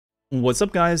What's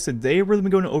up, guys? Today we're going to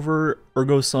be going over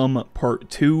Ergo Part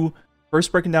 2.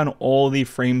 First breaking down all the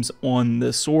frames on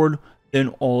this sword, then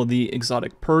all the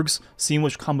exotic perks, seeing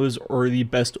which combos are the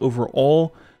best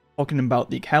overall, talking about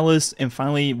the catalyst, and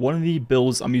finally one of the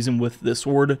builds I'm using with this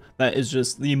sword that is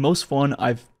just the most fun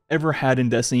I've ever had in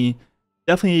Destiny.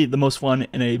 Definitely the most fun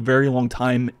in a very long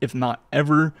time, if not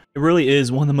ever. It really is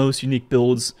one of the most unique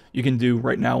builds you can do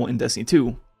right now in Destiny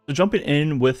 2. So jumping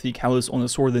in with the catalyst on the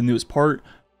sword, the newest part,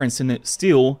 Transcendent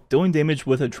Steel, dealing damage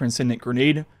with a Transcendent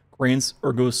Grenade, grants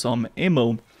Ergo some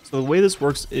ammo. So the way this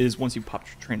works is once you pop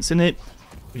Transcendent,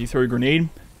 if you throw a grenade,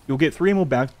 you'll get 3 ammo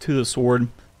back to the sword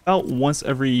about once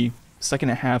every second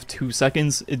and a half, 2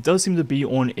 seconds. It does seem to be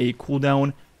on a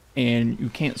cooldown and you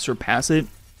can't surpass it.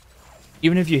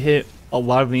 Even if you hit a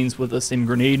lot of lanes with the same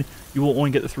grenade, you will only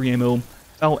get the 3 ammo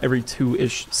about every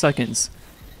 2-ish seconds.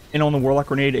 And on the Warlock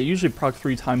Grenade, it usually procs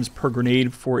 3 times per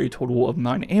grenade for a total of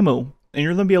 9 ammo. And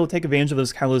you're going to be able to take advantage of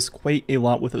this catalyst quite a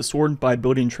lot with a sword by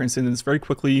building Transcendence very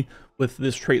quickly with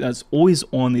this trait that's always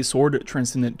on the sword,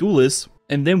 Transcendent Duelist.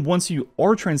 And then once you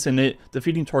are Transcendent,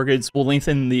 defeating targets will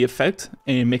lengthen the effect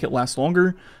and make it last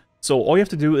longer. So all you have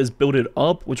to do is build it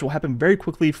up, which will happen very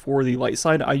quickly for the light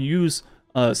side. I use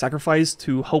Sacrifice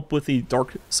to help with the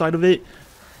dark side of it,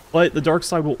 but the dark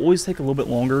side will always take a little bit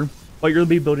longer. But you're going to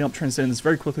be building up Transcendence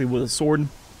very quickly with a sword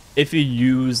if you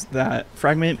use that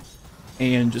fragment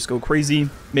and just go crazy.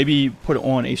 Maybe put it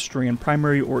on a Strand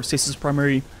primary or Stasis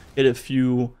primary, hit a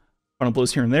few final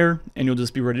blows here and there, and you'll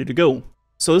just be ready to go.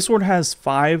 So this sword has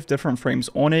 5 different frames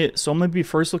on it, so I'm going to be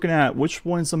first looking at which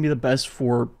one's going to be the best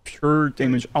for pure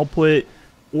damage output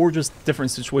or just different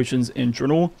situations in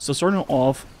general. So starting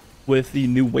off with the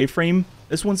new wave frame,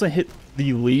 this one's going to hit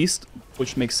the least,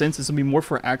 which makes sense. It's going to be more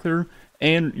for Ackler,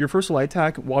 and your first light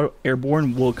attack while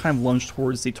airborne will kind of lunge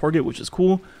towards the target, which is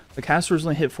cool. The caster is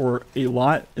going to hit for a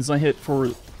lot. It's going to hit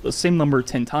for the same number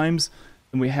 10 times.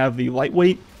 Then we have the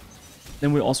lightweight.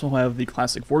 Then we also have the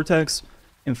classic vortex.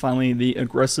 And finally the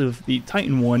aggressive, the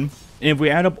Titan one. And if we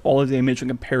add up all the damage and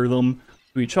compare them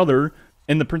to each other,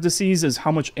 in the parentheses is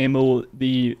how much ammo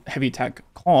the heavy attack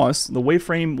costs. The wave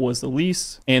frame was the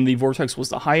least and the vortex was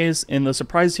the highest. And the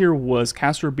surprise here was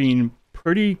caster being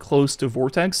pretty close to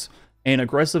vortex, and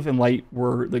aggressive and light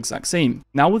were the exact same.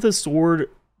 Now with this sword,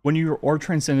 when you are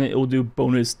Transcendent, it will do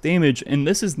bonus damage, and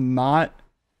this is not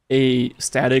a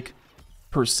static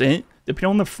percent.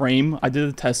 Depending on the frame, I did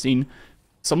the testing.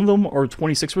 Some of them are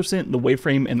 26%, the wave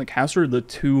frame and the caster, the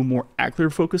 2 more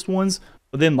Ackler focused ones.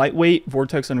 But then lightweight,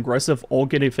 vortex, and aggressive all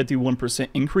get a 51%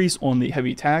 increase on the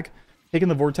heavy attack, taking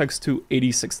the vortex to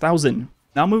 86,000.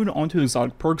 Now moving on to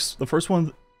exotic perks. The first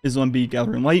one is going to be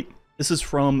Gathering Light. This is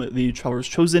from the Traveler's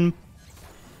Chosen.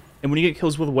 And when you get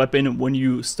kills with a weapon, when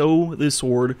you stow the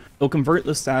sword, it'll convert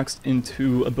the stacks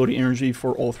into ability energy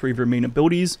for all 3 of your main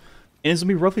abilities. And it's going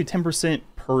to be roughly 10%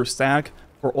 per stack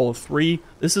for all 3.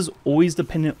 This is always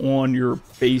dependent on your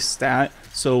base stat.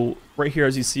 So right here,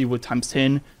 as you see with times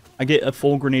 10, I get a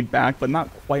full grenade back, but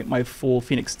not quite my full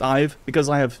Phoenix Dive because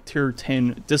I have tier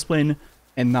 10 Discipline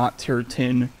and not tier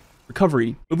 10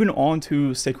 Recovery. Moving on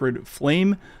to Sacred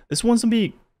Flame. This one's going to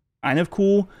be kind of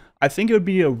cool. I think it would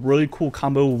be a really cool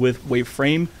combo with Wave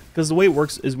Frame, because the way it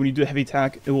works is when you do a heavy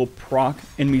attack, it will proc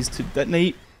enemies to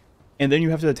detonate, and then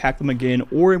you have to attack them again,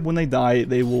 or when they die,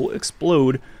 they will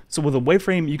explode. So with a Wave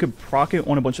Frame, you could proc it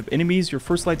on a bunch of enemies. Your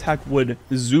first light attack would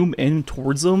zoom in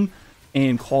towards them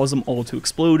and cause them all to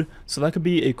explode. So that could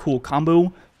be a cool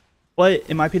combo, but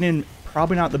in my opinion,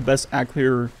 probably not the best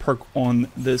Ackler perk on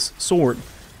this sword.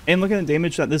 And looking at the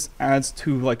damage that this adds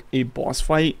to like a boss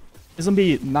fight, it's going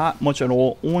to be not much at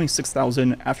all, only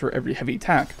 6,000 after every heavy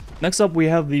attack. Next up, we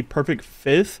have the Perfect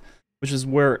Fifth, which is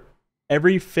where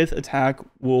every 5th attack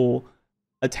will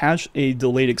attach a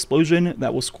delayed explosion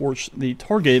that will scorch the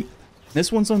target.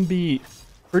 This one's going to be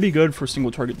pretty good for single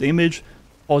target damage,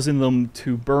 causing them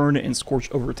to burn and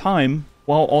scorch over time,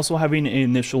 while also having an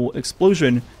initial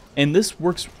explosion. And this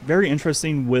works very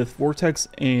interesting with Vortex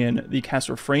and the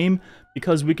caster frame,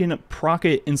 because we can proc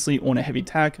it instantly on a heavy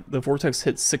attack. The Vortex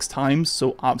hits 6 times,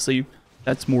 so obviously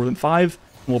that's more than 5.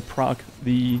 We'll proc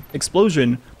the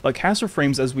explosion, but caster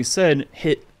frames, as we said,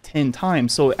 hit 10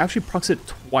 times, so it actually procs it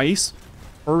twice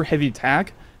per heavy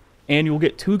attack, and you'll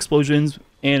get 2 explosions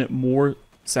and more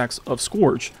stacks of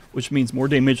Scorch, which means more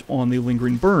damage on the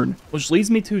lingering burn, which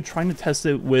leads me to trying to test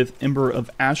it with Ember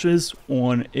of Ashes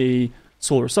on a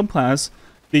solar subclass.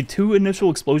 The 2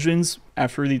 initial explosions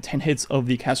after the 10 hits of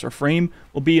the caster frame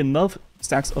will be enough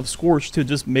stacks of Scorch to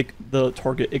just make the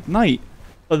target ignite.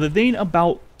 But the thing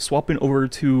about swapping over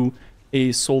to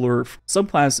a solar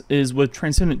subclass is with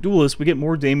Transcendent Duelist, we get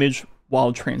more damage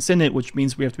while Transcendent, which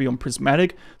means we have to be on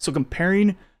Prismatic. So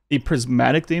comparing the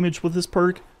prismatic damage with this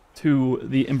perk to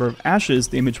the Ember of Ashes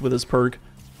damage with this perk,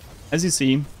 as you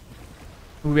see,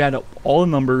 we add up all the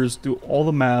numbers, do all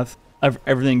the math of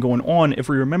everything going on. If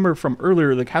we remember from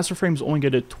earlier, the caster frames only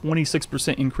get a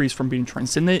 26% increase from being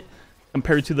transcendent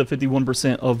compared to the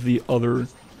 51% of the other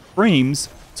frames.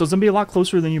 So it's going to be a lot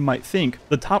closer than you might think.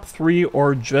 The top 3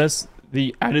 are just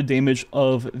the added damage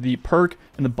of the perk,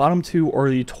 and the bottom 2 are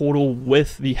the total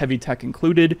with the heavy tech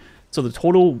included. So the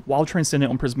total while transcendent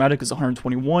on prismatic is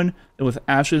 121, and with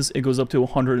ashes it goes up to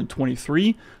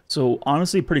 123. So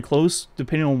honestly pretty close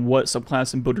depending on what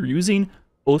subclass and build you're using.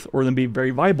 Both are going to be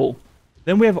very viable.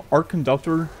 Then we have Arc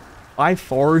Conductor, by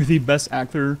far the best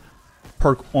actor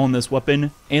perk on this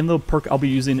weapon, and the perk I'll be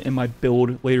using in my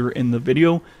build later in the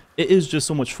video. It is just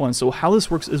so much fun. So how this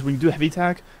works is when you do heavy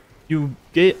attack, you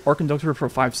get Arc Conductor for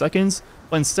 5 seconds,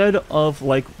 but instead of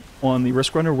like on the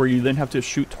Risk Runner where you then have to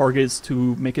shoot targets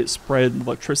to make it spread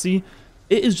electricity,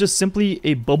 it is just simply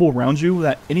a bubble around you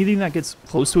that anything that gets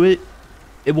close to it,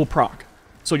 it will proc.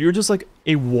 So you're just like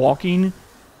a walking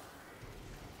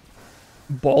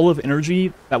ball of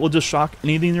energy that will just shock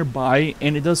anything nearby,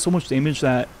 and it does so much damage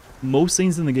that most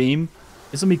things in the game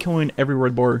is going to be killing every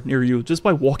red bar near you just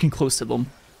by walking close to them.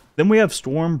 Then we have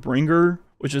Stormbringer,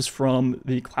 which is from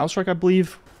the Cloud Strike, I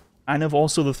believe. Kind of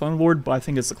also the Thunderlord, but I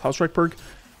think it's the Cloud Strike perk.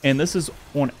 And this is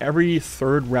on every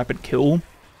 3rd rapid kill.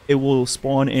 It will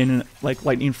spawn in like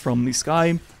lightning from the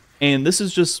sky. And this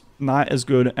is just not as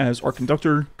good as Arc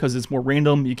Conductor because it's more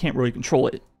random. You can't really control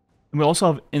it. And we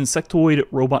also have Insectoid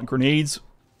Robot Grenades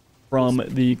from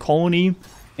the Colony.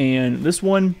 And this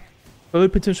one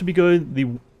could potentially be good. The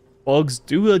bugs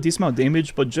do a decent amount of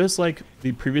damage, but just like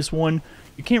the previous one,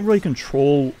 you can't really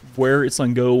control where it's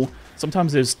gonna go.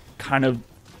 Sometimes they just kind of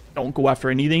don't go after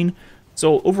anything.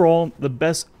 So overall, the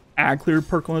best ad clear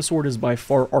perk on the sword is by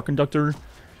far Arc Conductor.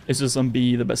 It's just gonna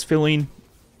be the best filling,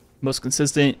 most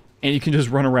consistent, and you can just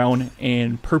run around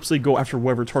and purposely go after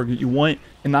whatever target you want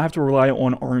and not have to rely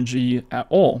on RNG at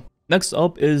all. Next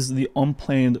up is the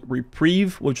Unplanned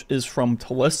Reprieve, which is from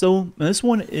Telesto. And this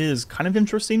one is kind of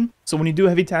interesting. So when you do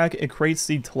heavy attack, it creates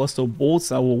the Telesto bolts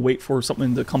that will wait for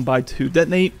something to come by to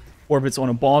detonate, or if it's on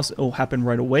a boss, it will happen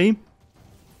right away.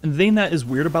 And the thing that is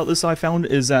weird about this I found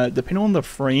is that depending on the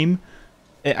frame,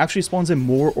 it actually spawns in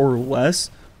more or less.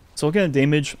 So looking at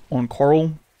damage on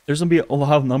Carl, there's going to be a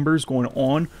lot of numbers going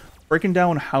on. Breaking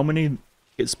down how many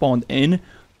get spawned in,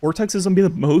 Vortex is going to be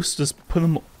the most, just put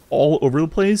them all over the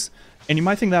place. And you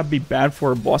might think that would be bad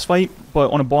for a boss fight,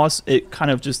 but on a boss, it kind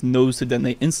of just knows to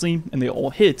detonate instantly, and they all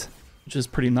hit, which is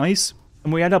pretty nice.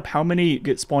 And we add up how many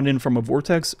get spawned in from a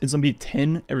Vortex, it's going to be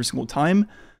 10 every single time,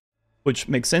 which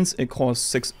makes sense. It costs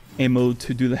 6 ammo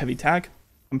to do the heavy attack,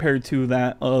 compared to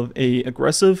that of a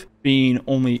aggressive being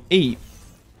only 8.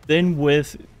 Then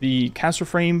with the caster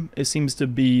frame, it seems to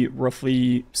be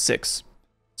roughly 6.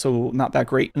 So not that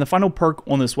great. And the final perk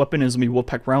on this weapon is going to be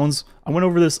Wolfpack rounds. I went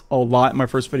over this a lot in my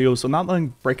first video, so not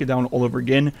letting break it down all over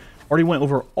again. Already went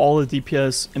over all the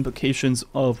DPS implications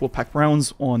of Wolfpack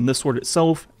rounds on this sword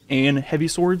itself and heavy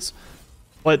swords.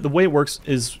 But the way it works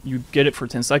is you get it for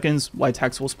 10 seconds, light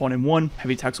attacks will spawn in 1,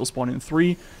 heavy attacks will spawn in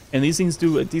 3, and these things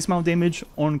do a decent amount of damage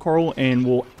on Carl and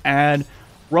will add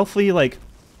roughly like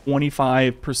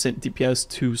 25% DPS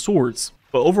to swords.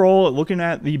 But overall, looking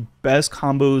at the best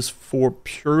combos for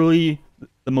purely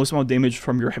the most amount of damage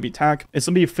from your heavy attack, it's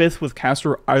going to be 5th with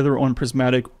caster either on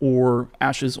prismatic or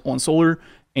ashes on solar,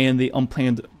 and the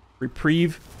Unplanned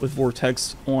Reprieve with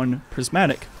Vortex on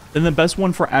prismatic. Then the best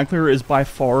one for ad clear is by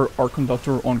far Arc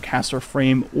Conductor on caster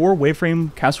frame or wave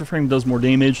frame. Caster frame does more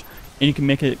damage, and you can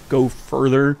make it go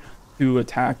further to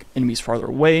attack enemies farther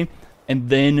away, and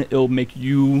then it'll make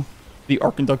you the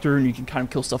Arc Conductor, and you can kind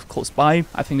of kill stuff close by.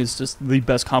 I think it's just the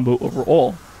best combo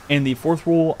overall. And the 4th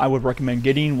rule I would recommend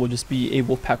getting will just be a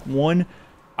Wolfpack 1,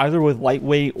 either with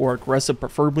lightweight or aggressive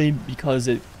preferably, because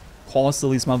it costs the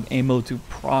least amount of ammo to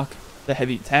proc the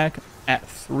heavy attack. At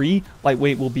 3,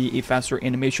 lightweight will be a faster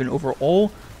animation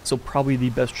overall, so probably the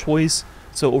best choice.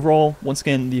 So overall, once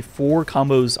again, the 4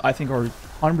 combos I think are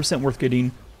 100% worth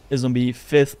getting is going to be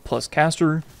 5th plus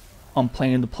caster,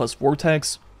 Unplanned plus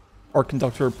Vortex, Arc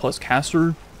Conductor plus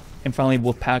caster, and finally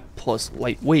Wolfpack plus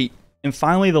lightweight. And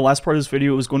finally, the last part of this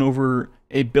video is going over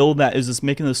a build that is just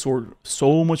making this sword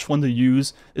so much fun to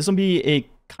use. This will be a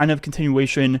kind of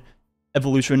continuation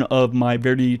evolution of my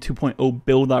Verity 2.0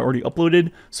 build that I already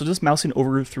uploaded. So just mousing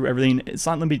over through everything, it's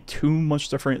not going to be too much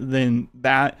different than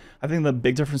that. I think the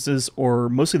big differences are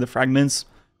mostly the fragments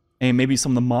and maybe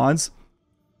some of the mods.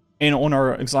 And on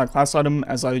our exotic class item,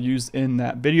 as I used in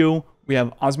that video, we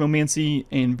have Osmomancy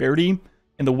and Verity.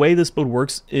 And the way this build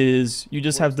works is you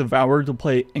just have Devour to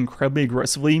play incredibly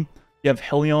aggressively. You have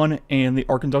Helion and the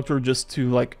Arc Conductor just to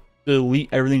like delete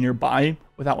everything nearby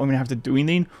without even have to do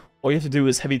anything. All you have to do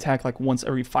is heavy attack like once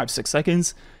every 5-6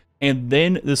 seconds. And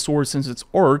then the sword, since it's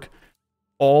arc,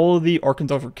 all the Arc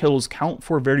Conductor kills count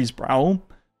for Verity's Brow,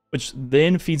 which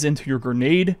then feeds into your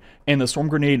grenade, and the Storm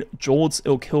Grenade jolts,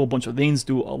 it'll kill a bunch of things,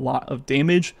 do a lot of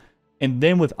damage. And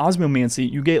then with Osmomancy,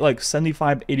 you get like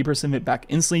 75-80% of it back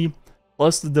instantly,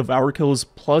 plus the Devour kills,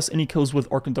 plus any kills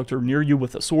with Arc Conductor near you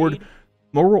with a sword.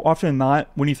 More often than not,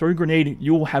 when you throw your grenade,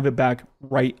 you will have it back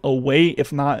right away.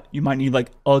 If not, you might need like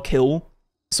a kill.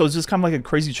 So it's just kind of like a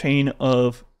crazy chain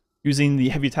of using the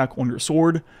heavy attack on your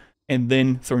sword, and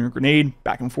then throwing your grenade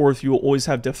back and forth. You will always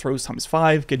have death throws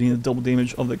 ×5, getting the double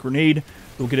damage of the grenade.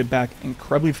 You'll get it back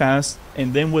incredibly fast.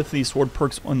 And then with the sword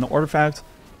perks on the artifact,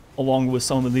 along with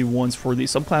some of the ones for the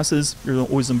subclasses, you're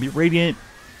always going to be Radiant.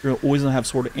 You're always going to have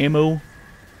sword ammo.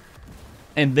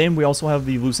 And then we also have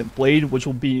the Lucent Blade, which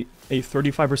will be a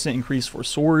 35% increase for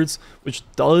swords, which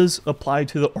does apply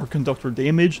to the Arc Conductor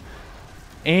damage.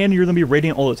 And you're going to be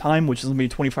Radiant all the time, which is going to be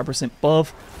 25%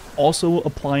 buff, also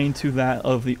applying to that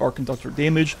of the Arc Conductor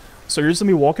damage. So you're just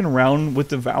going to be walking around with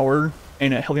Devour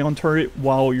and a Helion turret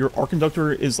while your Arc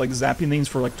Conductor is like zapping things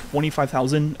for like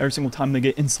 25,000 every single time they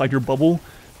get inside your bubble.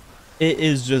 It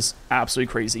is just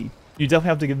absolutely crazy. You definitely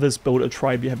have to give this build a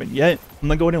try if you haven't yet. I'm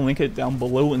going to go ahead and link it down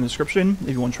below in the description if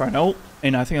you want to try it out.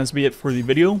 And I think that's be it for the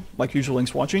video. Like usual, thanks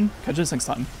for watching. Catch you next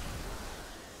time.